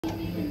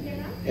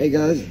Hey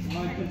guys,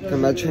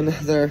 come back to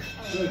another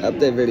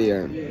update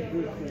video.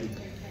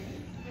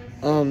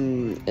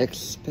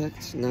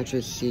 Expect not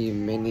to see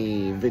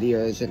many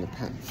videos in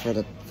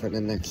for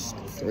the next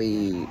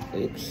 3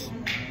 weeks.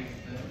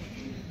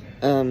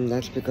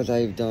 That's because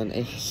I've done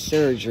a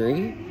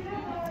surgery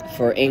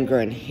for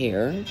ingrown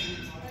hair.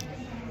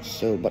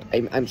 So, but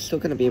I'm still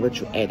gonna be able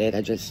to edit.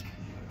 I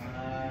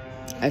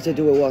have to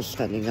do it while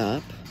standing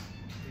up.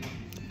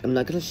 I'm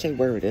not gonna say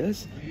where it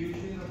is.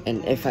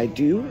 And if I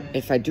do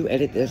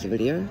edit this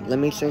video, let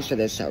me censor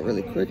this out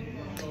really quick.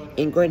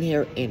 Ingrown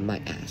hair in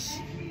my ass.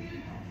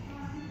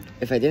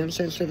 If I didn't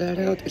censor that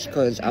out, it's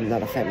because I'm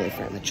not a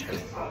family-friendly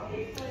channel.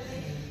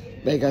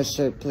 But guys,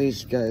 so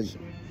please, guys,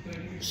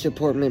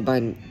 support me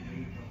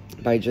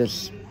by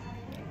just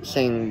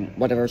saying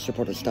whatever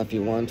supportive stuff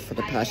you want for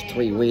the past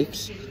 3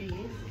 weeks.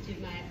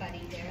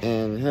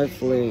 And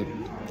hopefully,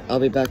 I'll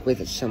be back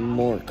with some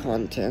more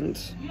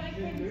content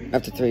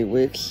after 3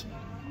 weeks.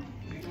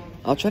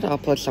 I'll try to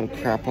upload some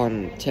crap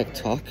on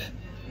TikTok,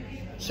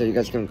 so you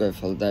guys can go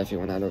follow that if you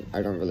want.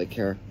 I don't really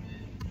care.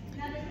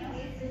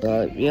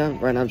 But yeah,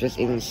 right now I'm just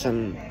eating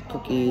some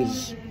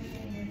cookies,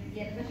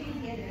 I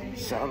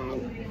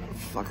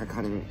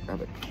can't even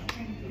grab it.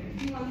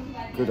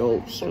 Good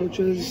old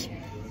sandwiches,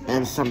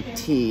 and some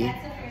tea,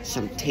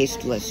 some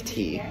tasteless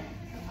tea.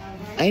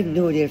 I have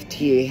no idea if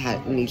tea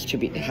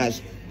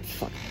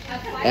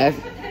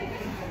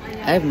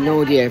I have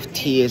no idea if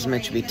tea is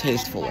meant to be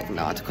tasteful or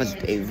not, because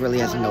it really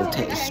has no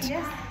taste.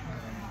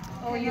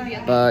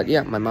 But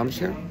yeah, my mom's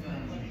here.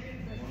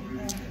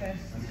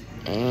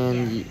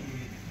 And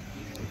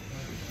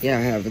yeah,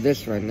 I have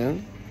this right now.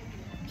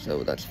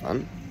 So that's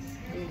fun.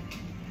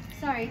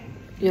 Sorry.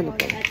 Yeah, no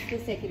problem. That's the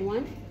second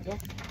one.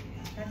 That's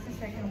the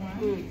second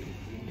one.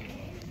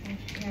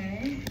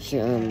 Okay.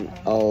 So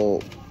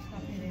I'll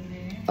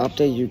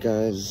update you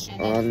guys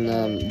on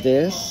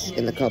this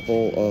in a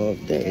couple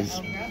of days.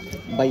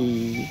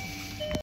 Bye.